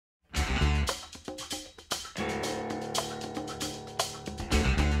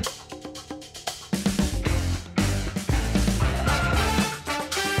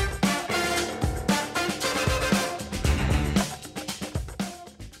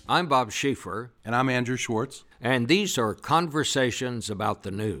I'm Bob Schieffer. And I'm Andrew Schwartz. And these are Conversations About the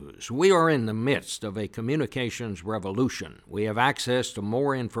News. We are in the midst of a communications revolution. We have access to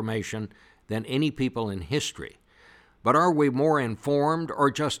more information than any people in history. But are we more informed or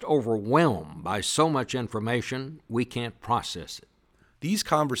just overwhelmed by so much information we can't process it? These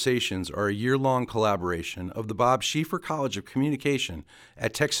conversations are a year-long collaboration of the Bob Schieffer College of Communication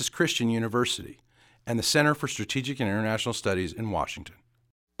at Texas Christian University and the Center for Strategic and International Studies in Washington.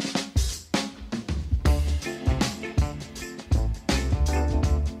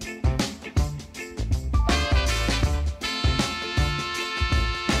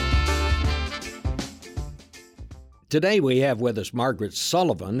 Today we have with us Margaret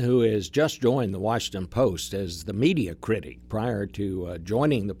Sullivan, who has just joined the Washington Post as the media critic. Prior to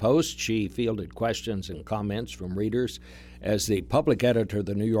joining the Post, she fielded questions and comments from readers. As the public editor of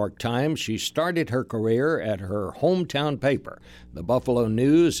the New York Times, she started her career at her hometown paper, the Buffalo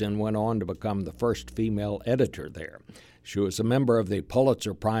News, and went on to become the first female editor there. She was a member of the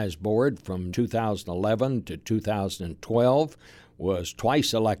Pulitzer Prize Board from 2011 to 2012, was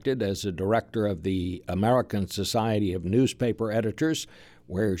twice elected as a director of the American Society of Newspaper Editors,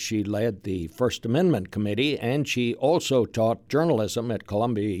 where she led the First Amendment Committee, and she also taught journalism at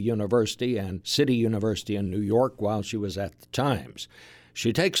Columbia University and City University in New York while she was at the Times.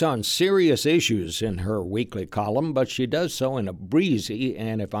 She takes on serious issues in her weekly column, but she does so in a breezy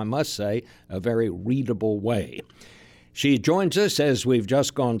and, if I must say, a very readable way. She joins us as we've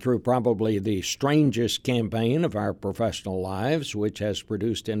just gone through probably the strangest campaign of our professional lives, which has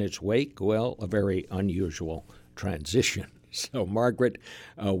produced in its wake, well, a very unusual transition. So, Margaret,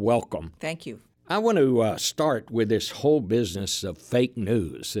 welcome. Thank you. I want to start with this whole business of fake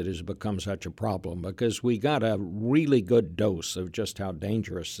news that has become such a problem because we got a really good dose of just how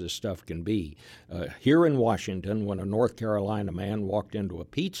dangerous this stuff can be. Here in Washington, when a North Carolina man walked into a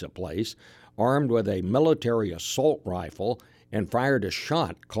pizza place armed with a military assault rifle and fired a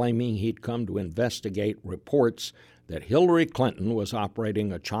shot claiming he'd come to investigate reports that Hillary Clinton was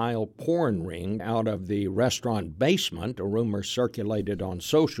operating a child porn ring out of the restaurant basement, a rumor circulated on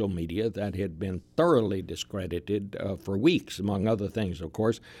social media that had been thoroughly discredited for weeks. Among other things, of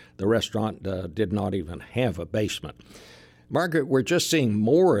course, the restaurant did not even have a basement. Margaret, we're just seeing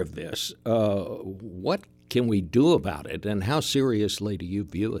more of this. What can we do about it, and how seriously do you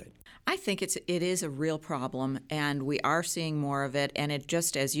view it? I think it is a real problem, and we are seeing more of it, and it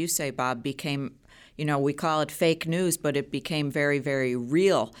just, as you say, Bob, became, we call it fake news, but it became very, very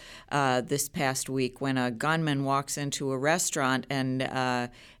real this past week when a gunman walks into a restaurant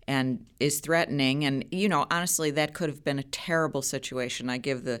and is threatening. And, honestly, that could have been a terrible situation. I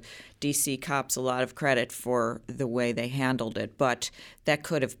give the D.C. cops a lot of credit for the way they handled it, but that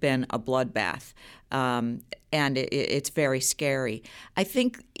could have been a bloodbath. And it's very scary. I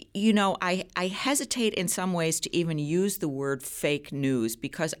think, I hesitate in some ways to even use the word fake news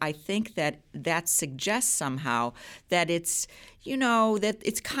because I think that suggests somehow that it's, that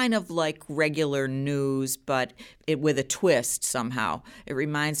it's kind of like regular news, but with a twist somehow. It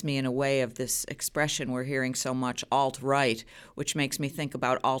reminds me in a way of this expression we're hearing so much, alt-right, which makes me think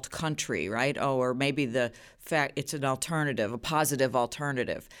about alt-country, right? Oh, or maybe the fact it's an alternative, a positive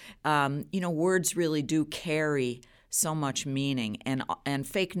alternative. Words really do carry so much meaning, and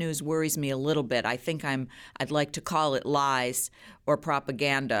fake news worries me a little bit. I think I'd like to call it lies or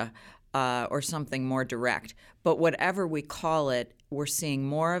propaganda or something more direct. But whatever we call it, we're seeing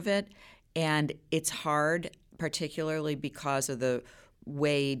more of it, and it's hard, particularly because of the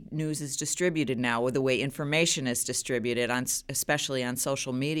way news is distributed now, or the way information is distributed, especially on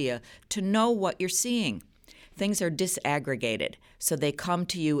social media, to know what you're seeing. Things are disaggregated, so they come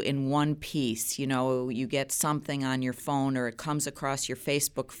to you in one piece. You get something on your phone, or it comes across your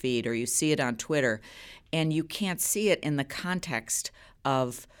Facebook feed, or you see it on Twitter, and you can't see it in the context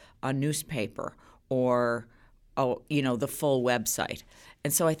of a newspaper or the full website.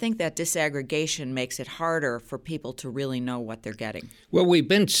 And so I think that disaggregation makes it harder for people to really know what they're getting. Well, we've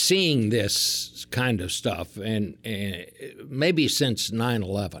been seeing this kind of stuff and maybe since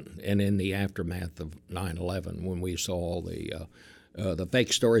 9/11 and in the aftermath of 9/11 when we saw all the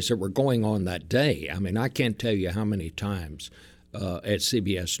fake stories that were going on that day. I mean, I can't tell you how many times at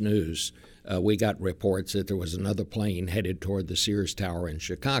CBS News we got reports that there was another plane headed toward the Sears Tower in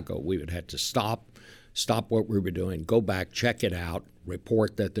Chicago. We would have to stop what we were doing, go back, check it out,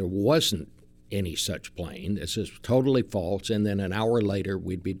 report that there wasn't any such plane. This is totally false. And then an hour later,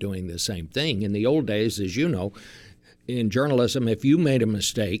 we'd be doing the same thing. In the old days, as you know, in journalism, if you made a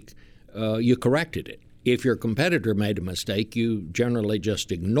mistake, you corrected it. If your competitor made a mistake, you generally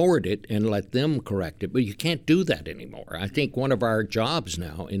just ignored it and let them correct it. But you can't do that anymore. I think one of our jobs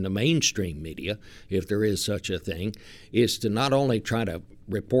now in the mainstream media, if there is such a thing, is to not only try to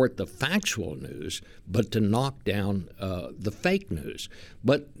report the factual news, but to knock down the fake news.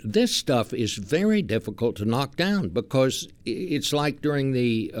 But this stuff is very difficult to knock down because it's like during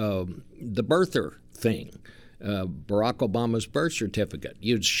the birther thing. Barack Obama's birth certificate.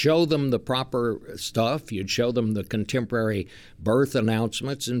 You'd show them the proper stuff. You'd show them the contemporary birth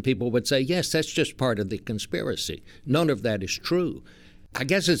announcements, and people would say, yes, that's just part of the conspiracy. None of that is true. I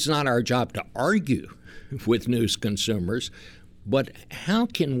guess it's not our job to argue with news consumers, but how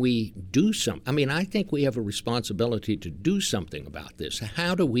can we do something? I mean, I think we have a responsibility to do something about this.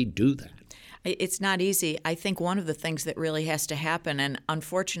 How do we do that? It's not easy. I think one of the things that really has to happen, and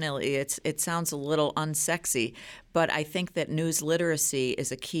unfortunately it sounds a little unsexy, but I think that news literacy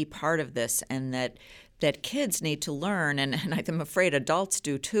is a key part of this, and that kids need to learn, and I'm afraid adults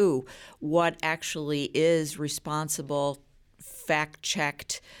do too, what actually is responsible,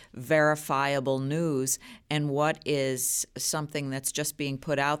 fact-checked, verifiable news, and what is something that's just being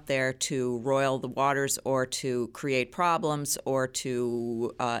put out there to roil the waters or to create problems or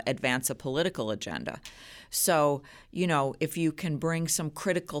to advance a political agenda. So, if you can bring some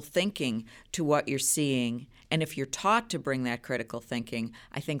critical thinking to what you're seeing, and if you're taught to bring that critical thinking,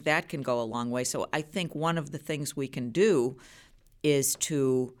 I think that can go a long way. So I think one of the things we can do is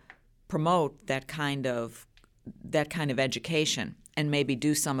to promote that kind of education and maybe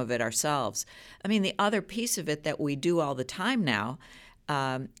do some of it ourselves. I mean, the other piece of it that we do all the time now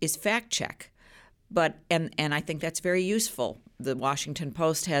is fact check. And I think that's very useful. The Washington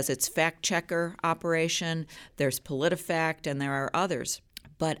Post has its fact checker operation. There's PolitiFact, and there are others.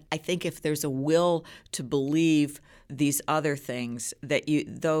 But I think if there's a will to believe these other things,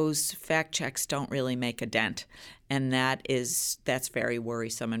 those fact checks don't really make a dent, and that's very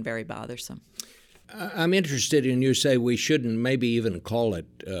worrisome and very bothersome. I'm interested in you say we shouldn't maybe even call it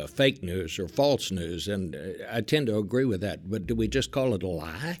fake news or false news, and I tend to agree with that. But do we just call it a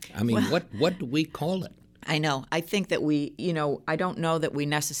lie? I mean, what do we call it? I know. I think that I don't know that we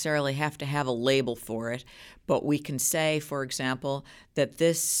necessarily have to have a label for it, but we can say, for example, that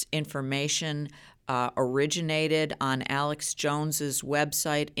this information originated on Alex Jones's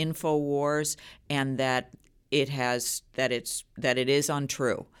website, InfoWars, and that it is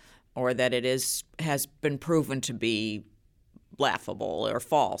untrue, or that it has been proven to be laughable or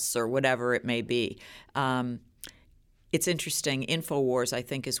false or whatever it may be. It's interesting. InfoWars, I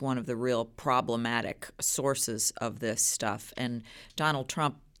think, is one of the real problematic sources of this stuff. And Donald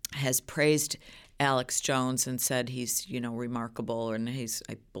Trump has praised Alex Jones and said he's, remarkable, and he's,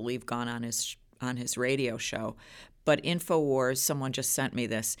 I believe, gone on his radio show. But InfoWars, someone just sent me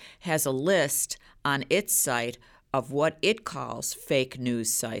this, has a list on its site of what it calls fake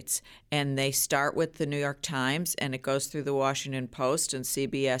news sites. And they start with the New York Times, and it goes through the Washington Post and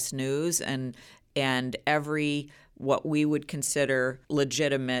CBS News and every what we would consider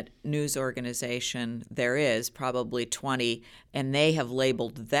legitimate news organization there is, probably 20, and they have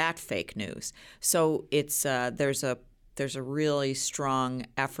labeled that fake news. So it's there's a really strong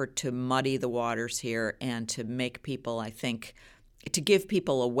effort to muddy the waters here and to make people, I think, to give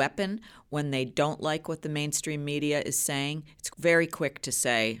people a weapon when they don't like what the mainstream media is saying. It's very quick to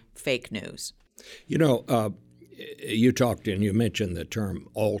say fake news. You talked and you mentioned the term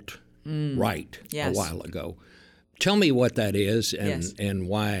alt-right a while ago. Tell me what that is and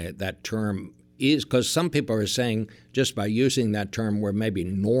why that term is, because some people are saying just by using that term we're maybe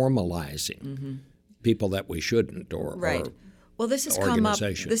normalizing people that we shouldn't or Well, this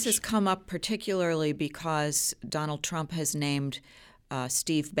has come up particularly because Donald Trump has named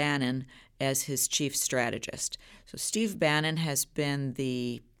Steve Bannon as his chief strategist. So Steve Bannon has been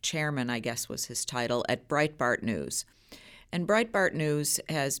the chairman, I guess was his title, at Breitbart News. And Breitbart News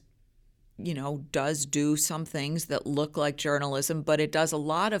does do some things that look like journalism, but it does a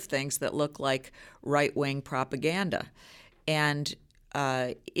lot of things that look like right-wing propaganda. And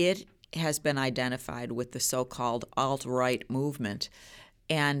it has been identified with the so-called alt-right movement.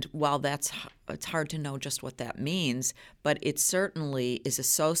 And while it's hard to know just what that means, but it certainly is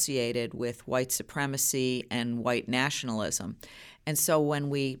associated with white supremacy and white nationalism. And so when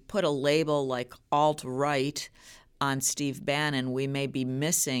we put a label like alt-right on Steve Bannon, we may be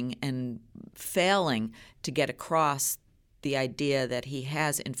missing and failing to get across the idea that he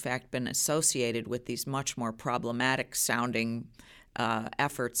has, in fact, been associated with these much more problematic-sounding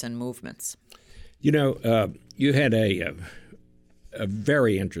efforts and movements. You had a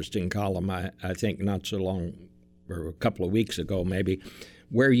very interesting column, I think not so long, or a couple of weeks ago maybe,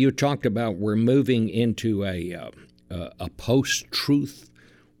 where you talked about we're moving into a post-truth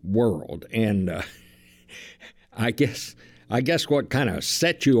world, and I guess what kind of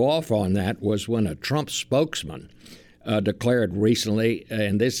set you off on that was when a Trump spokesman declared recently,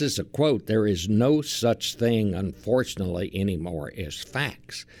 and this is a quote, "There is no such thing, unfortunately, anymore as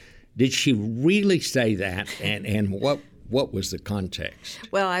facts." Did she really say that, and what was the context?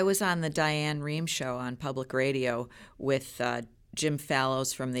 Well, I was on the Diane Rehm show on public radio with Jim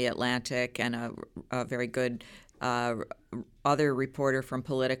Fallows from The Atlantic and a very good other reporter from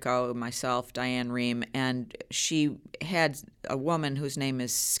Politico, myself, Diane Rehm, and she had a woman whose name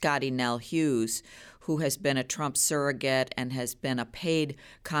is Scotty Nell Hughes, who has been a Trump surrogate and has been a paid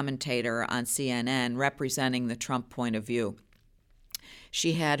commentator on CNN representing the Trump point of view.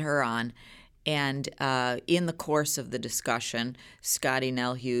 She had her on, and in the course of the discussion, Scotty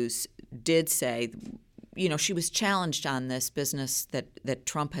Nell Hughes did say, she was challenged on this business that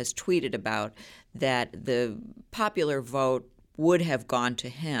Trump has tweeted about, that the popular vote would have gone to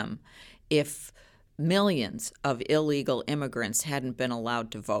him if millions of illegal immigrants hadn't been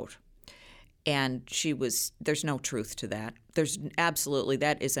allowed to vote. And there's no truth to that.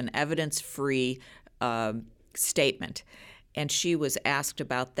 That is an evidence-free statement. And she was asked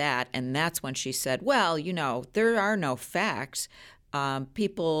about that, and that's when she said, well, there are no facts.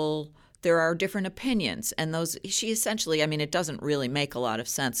 There are different opinions. And she essentially, it doesn't really make a lot of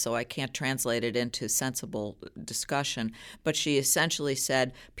sense, so I can't translate it into sensible discussion. But she essentially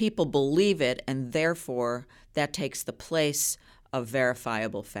said people believe it, and therefore that takes the place of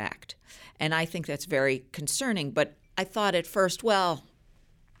verifiable fact. And I think that's very concerning. But I thought at first, well,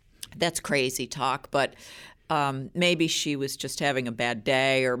 that's crazy talk, but maybe she was just having a bad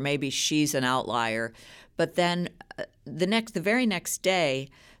day, or maybe she's an outlier. But then the very next day,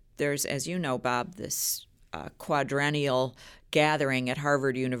 there's, as you know, Bob, this quadrennial gathering at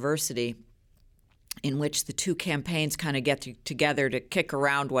Harvard University in which the two campaigns kind of get together to kick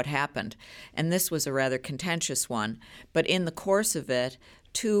around what happened. And this was a rather contentious one. But in the course of it,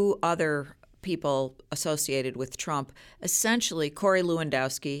 two other people associated with Trump, essentially Corey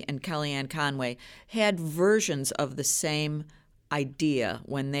Lewandowski and Kellyanne Conway, had versions of the same idea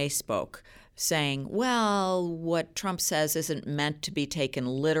when they spoke, saying, well, what Trump says isn't meant to be taken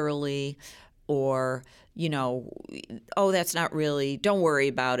literally, or, that's not really, don't worry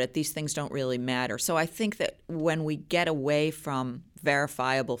about it, these things don't really matter. So I think that when we get away from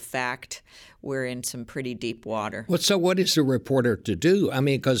verifiable fact, we're in some pretty deep water. Well, so what is the reporter to do?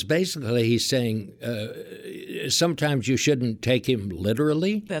 Because basically he's saying sometimes you shouldn't take him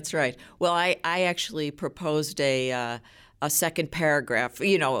literally? That's right. Well, I actually proposed a second paragraph,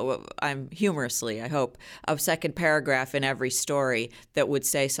 I'm humorously, I hope, a second paragraph in every story that would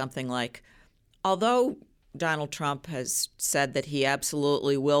say something like, although Donald Trump has said that he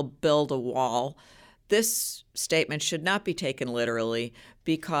absolutely will build a wall, this statement should not be taken literally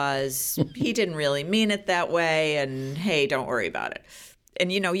because he didn't really mean it that way, and hey, don't worry about it.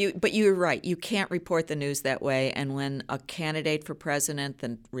 And but you're right, you can't report the news that way. And when a candidate for president,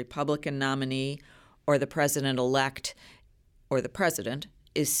 the Republican nominee, or the president-elect, or the president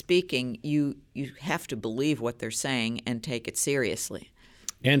is speaking, you have to believe what they're saying and take it seriously.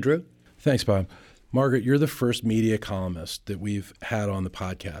 Andrew? Thanks, Bob. Margaret, you're the first media columnist that we've had on the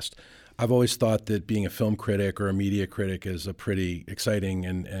podcast. I've always thought that being a film critic or a media critic is a pretty exciting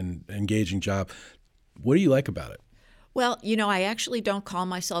and engaging job. What do you like about it? Well, I actually don't call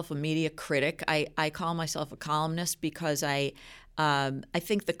myself a media critic. I call myself a columnist because I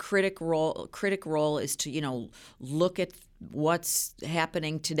think the critic role is to, look at what's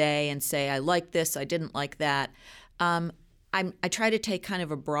happening today and say, I like this, I didn't like that. I try to take kind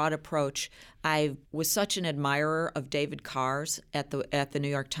of a broad approach. I was such an admirer of David Carr's at the New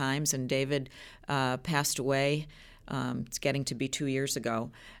York Times, and David passed away. It's getting to be 2 years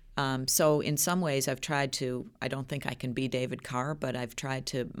ago. So in some ways I've tried to, I don't think I can be David Carr, but I've tried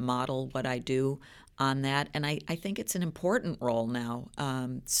to model what I do on that. And I think it's an important role now.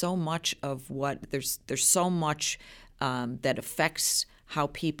 So much of there's so much that affects how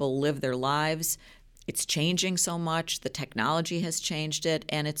people live their lives. It's changing so much. The technology has changed it,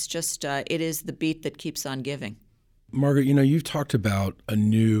 and it's just it is the beat that keeps on giving. Margaret, you've talked about a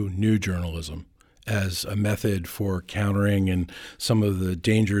new journalism as a method for countering and some of the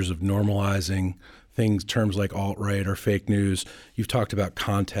dangers of normalizing things, terms like alt-right or fake news. You've talked about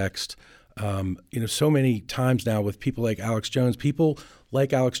context. So many times now with people like Alex Jones,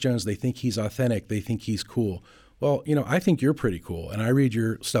 they think he's authentic, they think he's cool. Well, I think you're pretty cool, and I read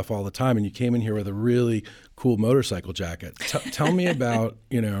your stuff all the time, and you came in here with a really cool motorcycle jacket. Tell me about,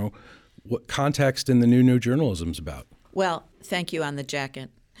 what context in the new journalism's about. Well, thank you on the jacket.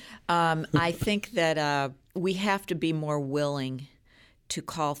 I think that we have to be more willing to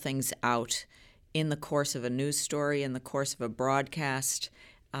call things out in the course of a news story, in the course of a broadcast,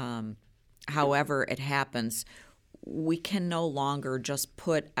 however it happens. We can no longer just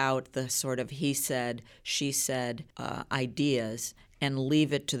put out the sort of he said, she said ideas and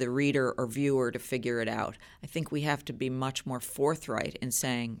leave it to the reader or viewer to figure it out. I think we have to be much more forthright in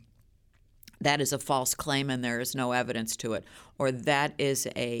saying, that is a false claim and there is no evidence to it, or that is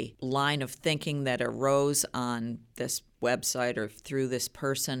a line of thinking that arose on this website or through this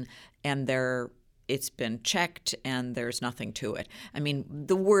person, and it's been checked and there's nothing to it. I mean,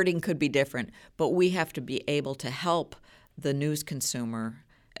 the wording could be different, but we have to be able to help the news consumer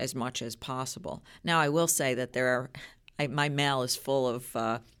as much as possible. Now, I will say that my mail is full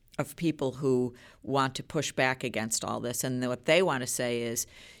of people who want to push back against all this, and what they want to say is,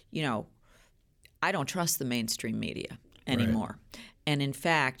 I don't trust the mainstream media anymore. Right. And in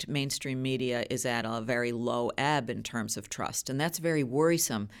fact, mainstream media is at a very low ebb in terms of trust. And that's very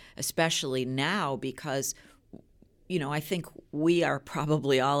worrisome, especially now because, I think we are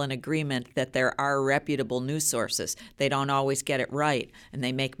probably all in agreement that there are reputable news sources. They don't always get it right, and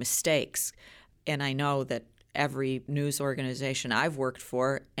they make mistakes. And I know that every news organization I've worked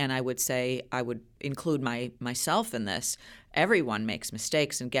for, and I would say I would include myself in this, everyone makes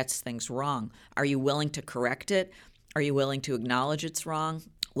mistakes and gets things wrong. Are you willing to correct it? Are you willing to acknowledge it's wrong?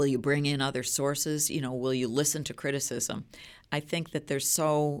 Will you bring in other sources? Will you listen to criticism? I think that there's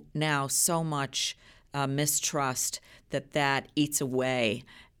so much mistrust that eats away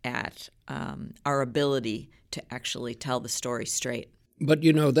at our ability to actually tell the story straight. But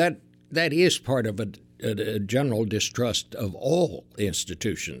that is part of a general distrust of all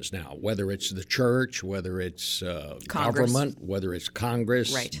institutions now, whether it's the church, whether it's government, whether it's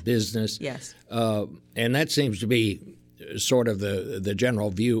Congress, right. Business. Yes. And that seems to be sort of the general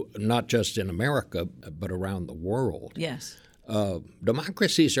view, not just in America, but around the world. Yes.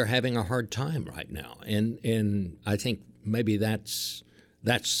 Democracies are having a hard time right now, and I think maybe that's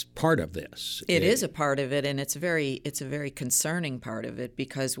part of this. It is a part of it, and it's a very concerning part of it,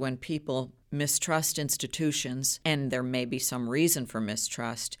 because when people mistrust institutions, and there may be some reason for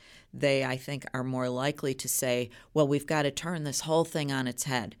mistrust, they, I think, are more likely to say, well, we've got to turn this whole thing on its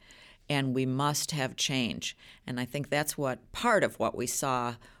head, and we must have change. And I think that's part of what we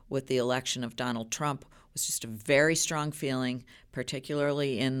saw with the election of Donald Trump was just a very strong feeling,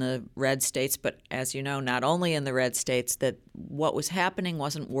 particularly in the red states, but as you know, not only in the red states, that what was happening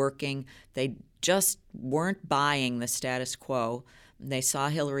wasn't working. They just weren't buying the status quo. They saw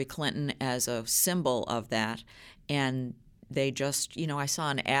Hillary Clinton as a symbol of that, and they just, I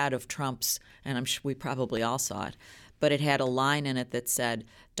saw an ad of Trump's, and I'm sure we probably all saw it, but it had a line in it that said,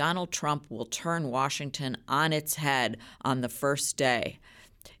 Donald Trump will turn Washington on its head on the first day.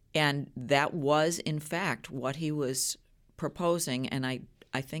 And that was, in fact, what he was proposing, and I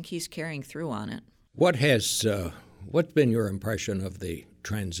think he's carrying through on it. What's been your impression of the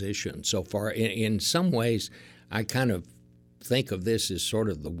transition so far? In some ways, I kind of think of this as sort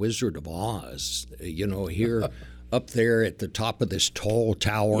of the Wizard of Oz. Here up there at the top of this tall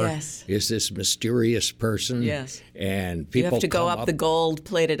tower yes. is this mysterious person. Yes. And people you have to go up the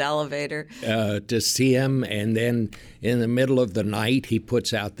gold-plated elevator to see him, and then in the middle of the night he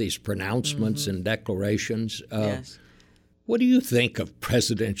puts out these pronouncements and declarations. Yes. What do you think of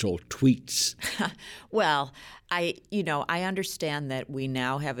presidential tweets? Well, I understand that we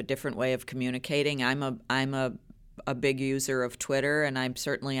now have a different way of communicating. I'm a big user of Twitter, and I'm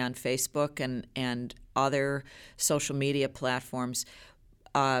certainly on Facebook and other social media platforms.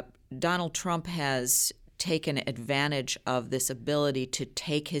 Donald Trump has taken advantage of this ability to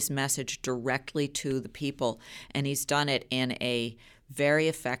take his message directly to the people, and he's done it in a very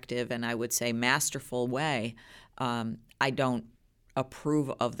effective and I would say masterful way. I don't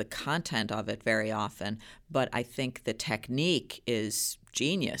approve of the content of it very often, but I think the technique is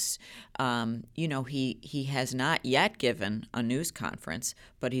genius. He has not yet given a news conference,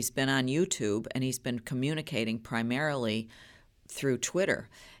 but he's been on YouTube and he's been communicating primarily through Twitter.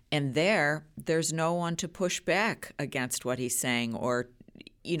 And there's no one to push back against what he's saying or,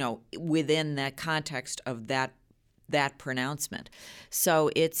 within that context of that pronouncement. So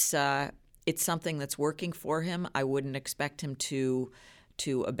it's something that's working for him. I wouldn't expect him to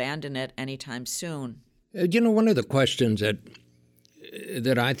abandon it anytime soon. One of the questions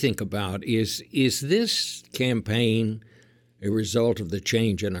that I think about is this campaign a result of the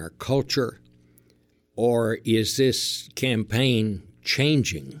change in our culture, or is this campaign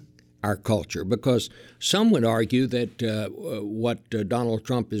changing our culture? Because some would argue that what Donald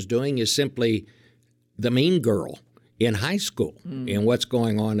Trump is doing is simply the mean girl in high school and what's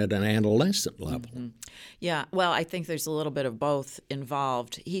going on at an adolescent level. Yeah, well, I think there's a little bit of both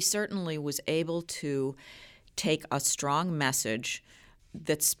involved. He certainly was able to take a strong message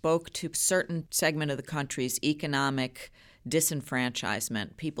that spoke to a certain segment of the country's economic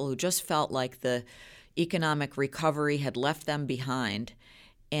disenfranchisement, people who just felt like the economic recovery had left them behind.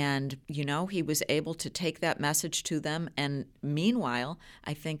 And, he was able to take that message to them. And meanwhile,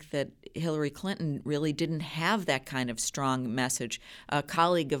 I think that Hillary Clinton really didn't have that kind of strong message. A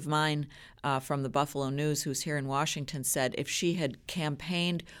colleague of mine from the Buffalo News, who's here in Washington, said if she had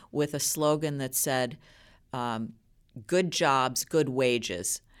campaigned with a slogan that said, good jobs, good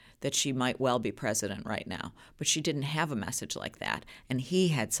wages, that she might well be president right now. But she didn't have a message like that. And he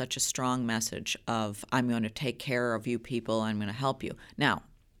had such a strong message of, I'm going to take care of you people, I'm going to help you. Now,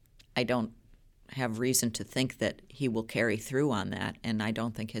 I don't have reason to think that he will carry through on that, and I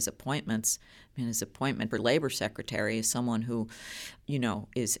don't think his appointment for labor secretary is someone who,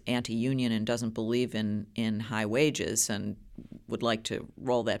 is anti-union and doesn't believe in high wages and would like to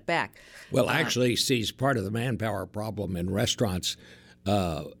roll that back. Well, actually sees part of the manpower problem in restaurants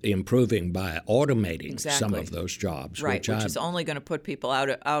improving by automating some of those jobs. Right, which is only going to put people out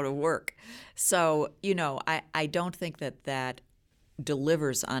of work. So, I don't think that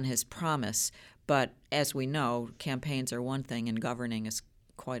delivers on his promise. But as we know, campaigns are one thing and governing is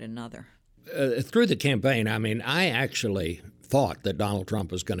quite another. Through the campaign, I actually thought that Donald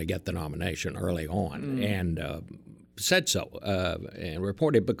Trump was going to get the nomination early on and said so and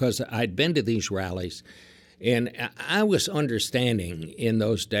reported because I'd been to these rallies. And I was understanding in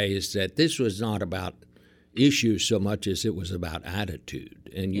those days that this was not about issues so much as it was about attitude.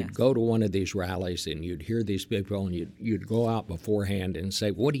 And you'd go to one of these rallies and you'd hear these people and you'd go out beforehand and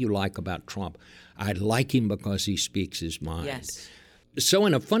say, what do you like about Trump? I like him because he speaks his mind. Yes. So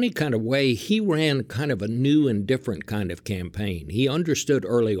in a funny kind of way, he ran kind of a new and different kind of campaign. He understood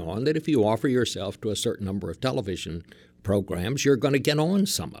early on that if you offer yourself to a certain number of television programs, you're going to get on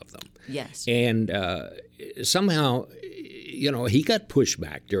some of them. Yes. And somehow, he got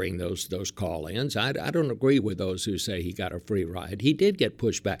pushback during those call-ins. I don't agree with those who say he got a free ride. He did get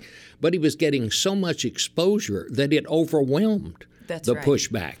pushback, but he was getting so much exposure that it overwhelmed the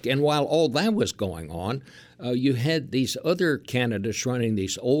pushback. And while all that was going on, you had these other candidates running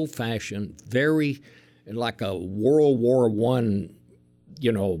these old-fashioned, very like a World War I,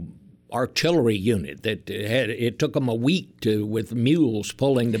 artillery unit that it took them a week with mules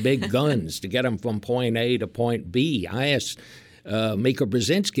pulling the big guns to get them from point A to point B. I asked Mika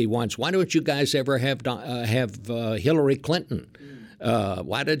Brzezinski once, why don't you guys ever have Hillary Clinton?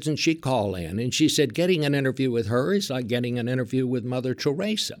 Why doesn't she call in? And she said getting an interview with her is like getting an interview with Mother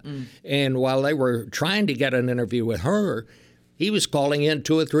Teresa. And while they were trying to get an interview with her, he was calling in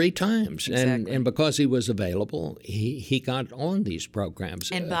 2 or 3 times. Exactly. And because he was available, he got on these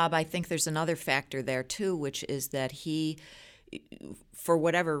programs. And, Bob, I think there's another factor there, too, which is that he, for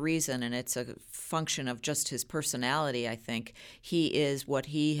whatever reason, and it's a function of just his personality, I think, he is what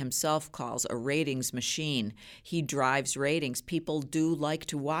he himself calls a ratings machine. He drives ratings. People do like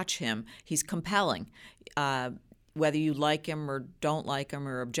to watch him. He's compelling. Whether you like him or don't like him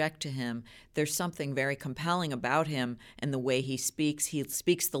or object to him, there's something very compelling about him and the way he speaks. He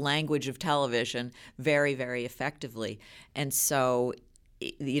speaks the language of television very, very effectively. And so,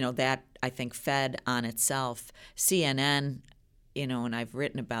 that I think fed on itself. CNN, and I've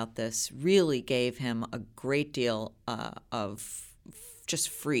written about this, really gave him a great deal of just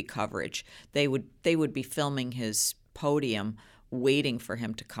free coverage. They would be filming his podium waiting for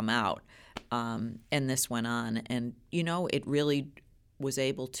him to come out. And this went on. And, it really was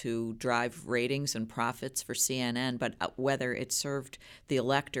able to drive ratings and profits for CNN. But whether it served the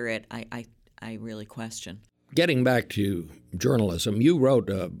electorate, I really question. Getting back to journalism, you wrote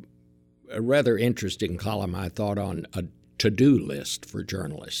a rather interesting column, I thought, on a to-do list for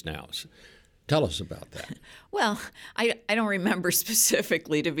journalists now. Tell us about that. Well, I don't remember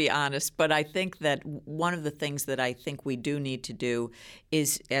specifically, to be honest, but I think that one of the things that I think we do need to do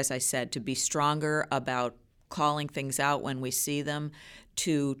is, as I said, to be stronger about calling things out when we see them,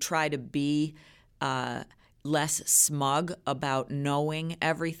 to try to be less smug about knowing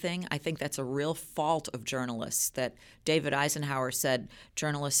everything. I think that's a real fault of journalists, that David Eisenhower said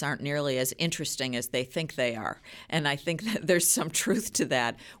journalists aren't nearly as interesting as they think they are. And I think that there's some truth to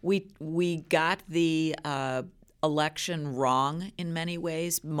that. We got the election wrong in many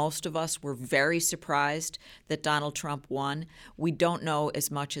ways. Most of us were very surprised that Donald Trump won. We don't know as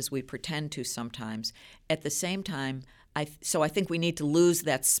much as we pretend to sometimes. At the same time, so I think we need to lose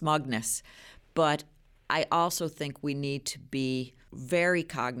that smugness. But I also think we need to be very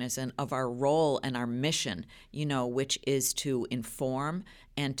cognizant of our role and our mission, which is to inform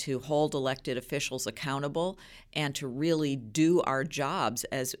and to hold elected officials accountable and to really do our jobs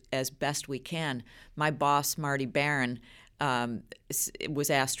as best we can. My boss, Marty Barron, was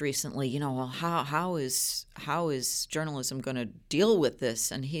asked recently, well, how is journalism going to deal with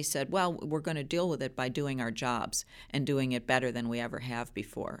this? And he said, well, we're going to deal with it by doing our jobs and doing it better than we ever have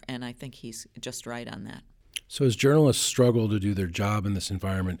before. And I think he's just right on that. So as journalists struggle to do their job in this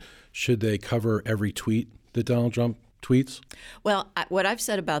environment, should they cover every tweet that Donald Trump tweets? Well, what I've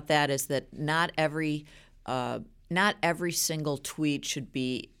said about that is that not every single tweet should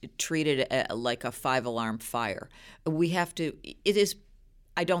be treated like a 5-alarm fire.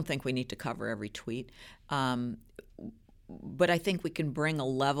 I don't think we need to cover every tweet. But I think we can bring a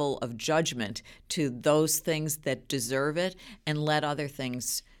level of judgment to those things that deserve it and let other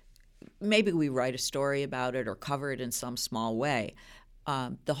things, maybe we write a story about it or cover it in some small way.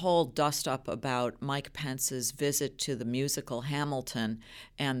 The whole dust-up about Mike Pence's visit to the musical Hamilton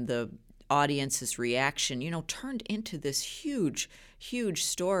and the audience's reaction, turned into this huge, huge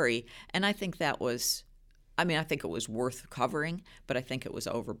story. And I think it was worth covering, but I think it was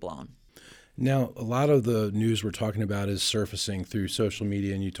overblown. Now, a lot of the news we're talking about is surfacing through social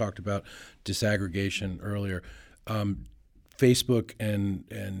media, and you talked about disaggregation earlier. Facebook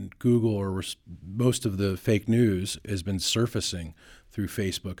and Google, or most of the fake news, has been surfacing through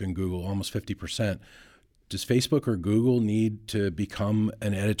Facebook and Google, almost 50%. Does Facebook or Google need to become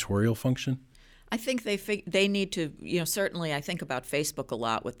an editorial function? I think they need to, certainly I think about Facebook a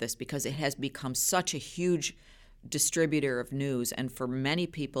lot with this because it has become such a huge distributor of news, and for many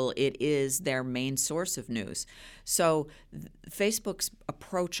people it is their main source of news. So Facebook's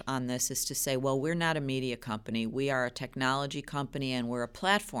approach on this is to say, well, we're not a media company, we are a technology company, and we're a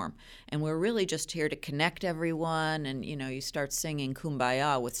platform, and we're really just here to connect everyone, and you start singing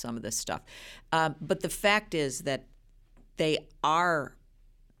Kumbaya with some of this stuff. But the fact is that they are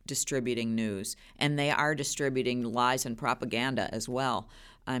distributing news, and they are distributing lies and propaganda as well.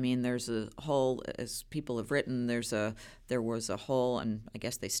 I mean, there's a whole, as people have written, there was a whole, and I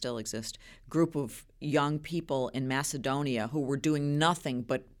guess they still exist, group of young people in Macedonia who were doing nothing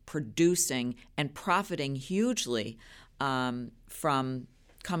but producing and profiting hugely from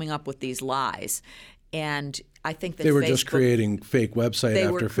coming up with these lies. And I think that they were just creating fake website after fake website.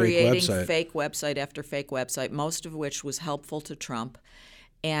 They were creating fake website after fake website, most of which was helpful to Trump,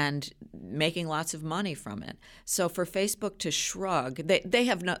 and making lots of money from it. So for Facebook to shrug,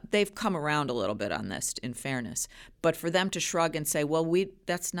 they've come around a little bit on this, in fairness, but for them to shrug and say, well,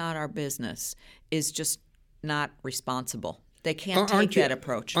 that's not our business, is just not responsible. They can't take that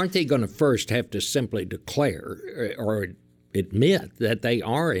approach. Aren't they going to first have to simply declare or admit that they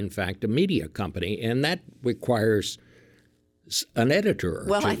are, in fact, a media company, and that requires an editor?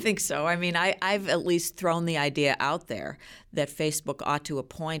 Well, I think so. I mean, I've at least thrown the idea out there that Facebook ought to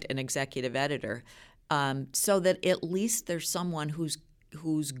appoint an executive editor so that at least there's someone who's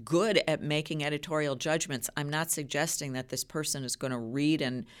good at making editorial judgments. I'm not suggesting that this person is going to read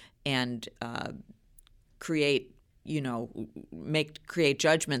and create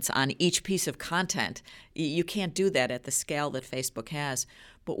judgments on each piece of content. You can't do that at the scale that Facebook has.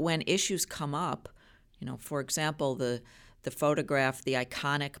 But when issues come up, for example, the photograph, the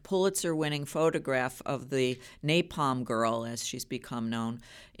iconic Pulitzer-winning photograph of the Napalm Girl, as she's become known,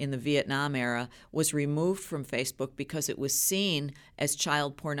 in the Vietnam era, was removed from Facebook because it was seen as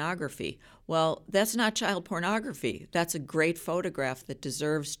child pornography. Well, that's not child pornography. That's a great photograph that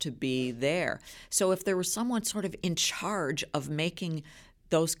deserves to be there. So if there was someone sort of in charge of making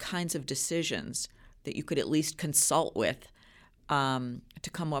those kinds of decisions that you could at least consult with, to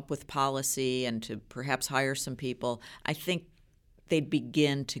come up with policy and to perhaps hire some people, I think they'd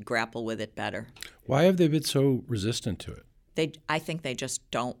begin to grapple with it better. Why have they been so resistant to it? I think they just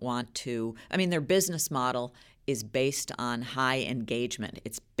don't want to. I mean, their business model is based on high engagement.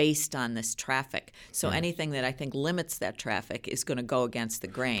 It's based on this traffic. So anything that I think limits that traffic is going to go against the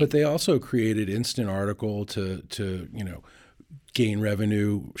grain. But they also created Instant Article to gain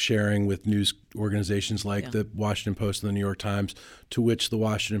revenue sharing with news organizations like the Washington Post and the New York Times, to which the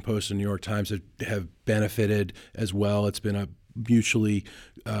Washington Post and New York Times have benefited as well. It's been a mutually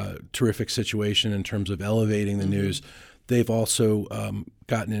terrific situation in terms of elevating the news. They've also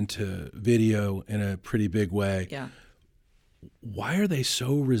gotten into video in a pretty big way. Yeah. Why are they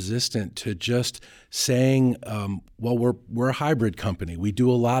so resistant to just saying, well, we're a hybrid company. We do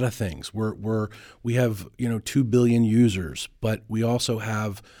a lot of things. We have 2 billion users, but we also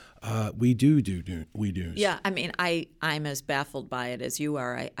have we do news. Yeah, I mean, I'm as baffled by it as you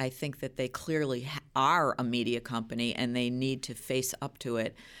are. I think that they clearly are a media company, and they need to face up to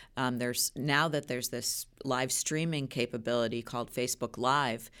it. There's this live streaming capability called Facebook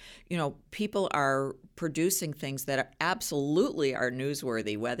Live. People are producing things that are absolutely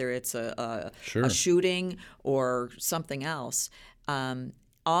newsworthy, whether it's a shooting or something else.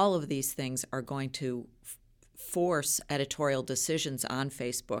 All of these things are going to force editorial decisions on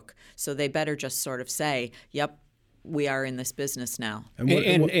Facebook, so they better just sort of say, "Yep, we are in this business now."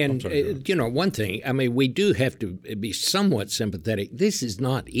 One thing, I mean, we do have to be somewhat sympathetic. This is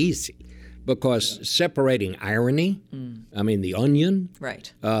not easy because separating irony, I mean, The Onion,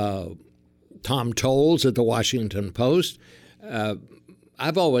 right? Tom Towles at the Washington Post.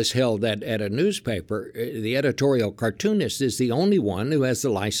 I've always held that at a newspaper, the editorial cartoonist is the only one who has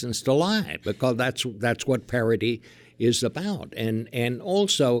the license to lie, because that's what parody is about. And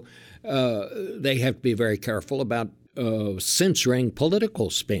also, they have to be very careful about censoring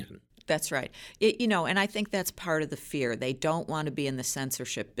political spin. That's right. And I think that's part of the fear. They don't want to be in the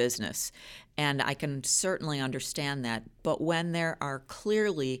censorship business. And I can certainly understand that. But when there are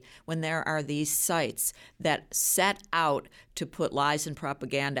these sites that set out to put lies and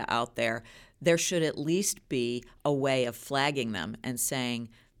propaganda out there should at least be a way of flagging them and saying,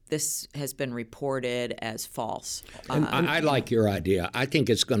 this has been reported as false. And I like your idea. I think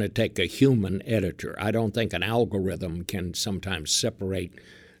it's going to take a human editor. I don't think an algorithm can sometimes separate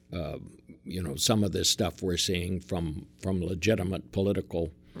some of this stuff we're seeing from legitimate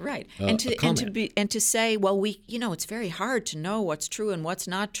political right. And to say, well, it's very hard to know what's true and what's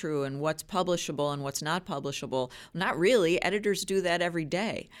not true and what's publishable and what's not publishable. Not really. Editors do that every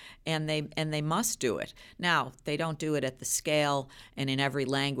day, and they must do it. Now, they don't do it at the scale and in every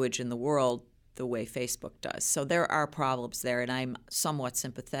language in the world the way Facebook does. So there are problems there, and I'm somewhat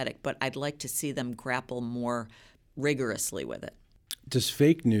sympathetic, but I'd like to see them grapple more rigorously with it. Does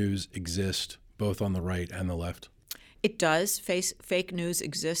fake news exist both on the right and the left? It does. Fake news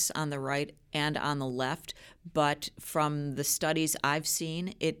exists on the right and on the left, but from the studies I've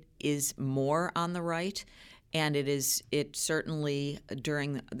seen, it is more on the right, and it certainly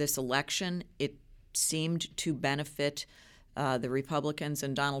during this election, it seemed to benefit the Republicans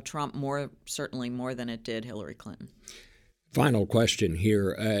and Donald Trump certainly more than it did Hillary Clinton. Final question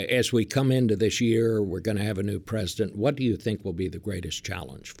here. As we come into this year, we're going to have a new president. What do you think will be the greatest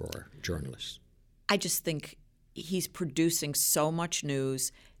challenge for journalists? I just think he's producing so much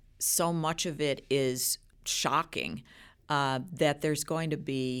news, so much of it is shocking, that there's going to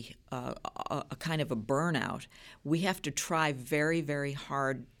be a kind of a burnout. We have to try very, very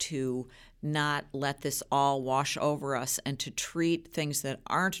hard to not let this all wash over us and to treat things that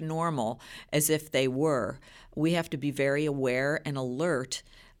aren't normal as if they were. We have to be very aware and alert,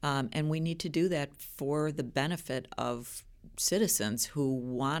 and we need to do that for the benefit of citizens who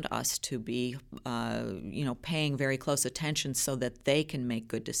want us to be, paying very close attention so that they can make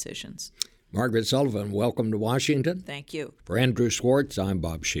good decisions. Margaret Sullivan, welcome to Washington. Thank you. For Andrew Schwartz, I'm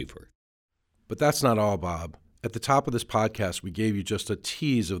Bob Schieffer. But that's not all, Bob. At the top of this podcast, we gave you just a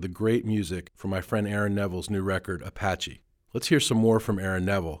tease of the great music from my friend Aaron Neville's new record, Apache. Let's hear some more from Aaron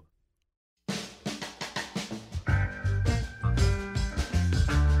Neville.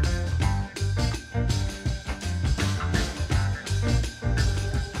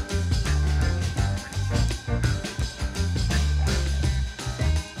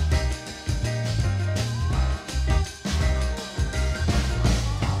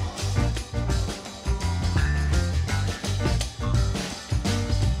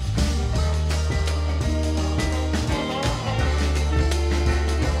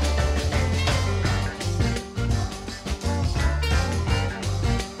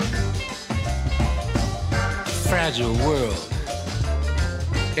 Fragile world.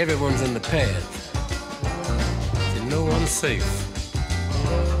 Everyone's in the path, and no one's safe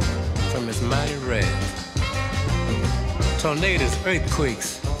from its mighty wrath. Tornadoes,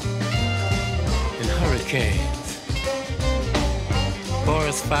 earthquakes, and hurricanes.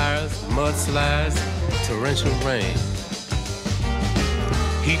 Forest fires, mudslides, torrential rain.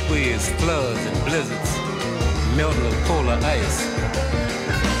 Heat waves, floods, and blizzards, melting of polar ice.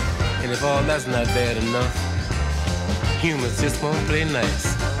 And if all that's not bad enough, humans just won't play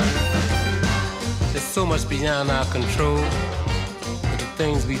nice. There's so much beyond our control, but the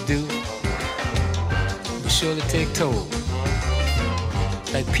things we do will surely take toll.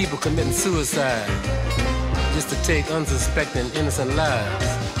 Like people committing suicide just to take unsuspecting innocent lives.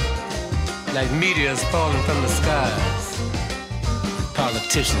 Like meteors falling from the skies,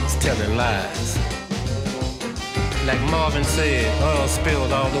 politicians telling lies. Like Marvin said, oil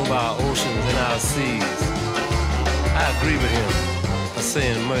spilled all over our oceans and our seas. I agree with him for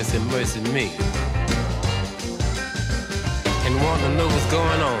saying mercy, mercy me. And wanting to know what's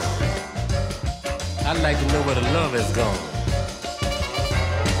going on, I'd like to know where the love has gone.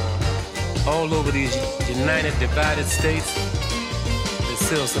 All over these united, divided states, there's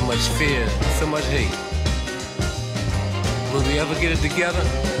still so much fear, so much hate. Will we ever get it together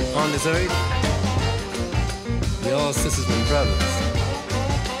on this earth? We're all sisters and brothers.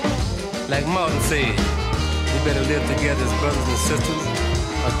 Like Martin said, we better live together as brothers and sisters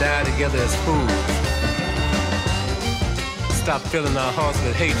or die together as fools. Stop filling our hearts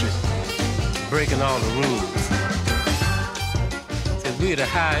with hatred, breaking all the rules. Said we're the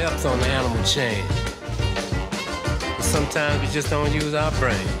high ups on the animal chain, but sometimes we just don't use our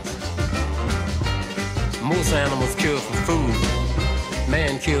brains. Most animals kill for food.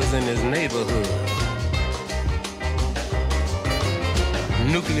 Man kills in his neighborhood.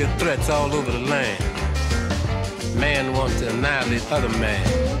 Nuclear threats all over the land. Man wants to annihilate other man.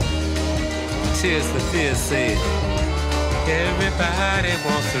 Tears for Fears said, everybody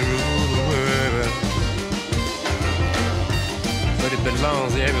wants to rule the world, but it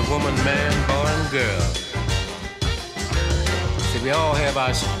belongs to every woman, man, boy, and girl. See, we all have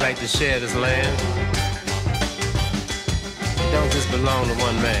our right to share this land. It don't just belong to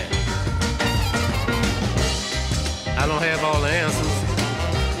one man. I don't have all the answers.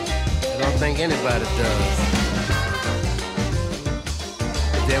 I don't think anybody does.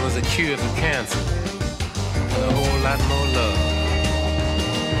 If there was a cure for cancer and a whole lot more love,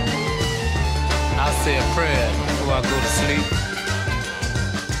 I'll say a prayer before I go to sleep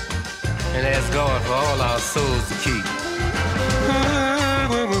and ask God for all our souls to keep.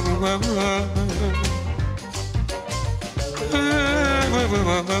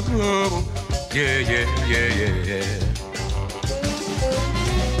 Yeah, yeah, yeah, yeah, yeah.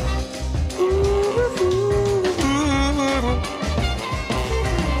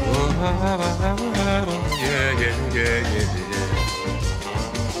 Yeah, yeah, yeah, yeah, yeah.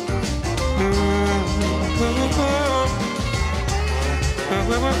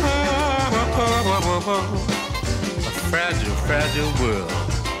 A fragile, fragile world.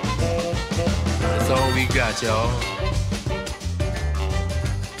 That's all we got, y'all.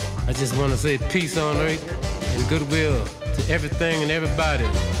 I just want to say peace on earth and goodwill to everything and everybody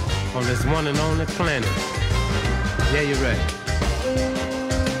on this one and only planet. Yeah, you're right.